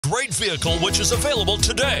great vehicle which is available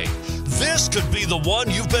today. This could be the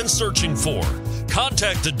one you've been searching for.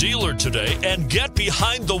 Contact the dealer today and get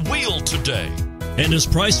behind the wheel today. And is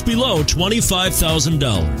priced below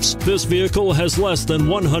 $25,000. This vehicle has less than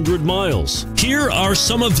 100 miles. Here are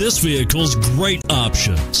some of this vehicle's great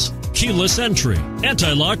options: keyless entry,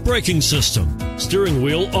 anti-lock braking system, steering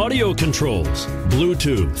wheel audio controls,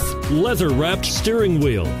 Bluetooth, leather-wrapped steering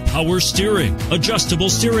wheel, power steering, adjustable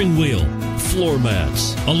steering wheel, floor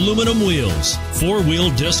mats, aluminum wheels, four-wheel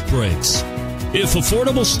disc brakes. If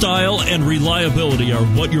affordable style and reliability are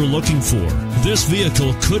what you're looking for, this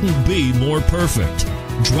vehicle couldn't be more perfect.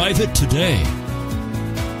 Drive it today.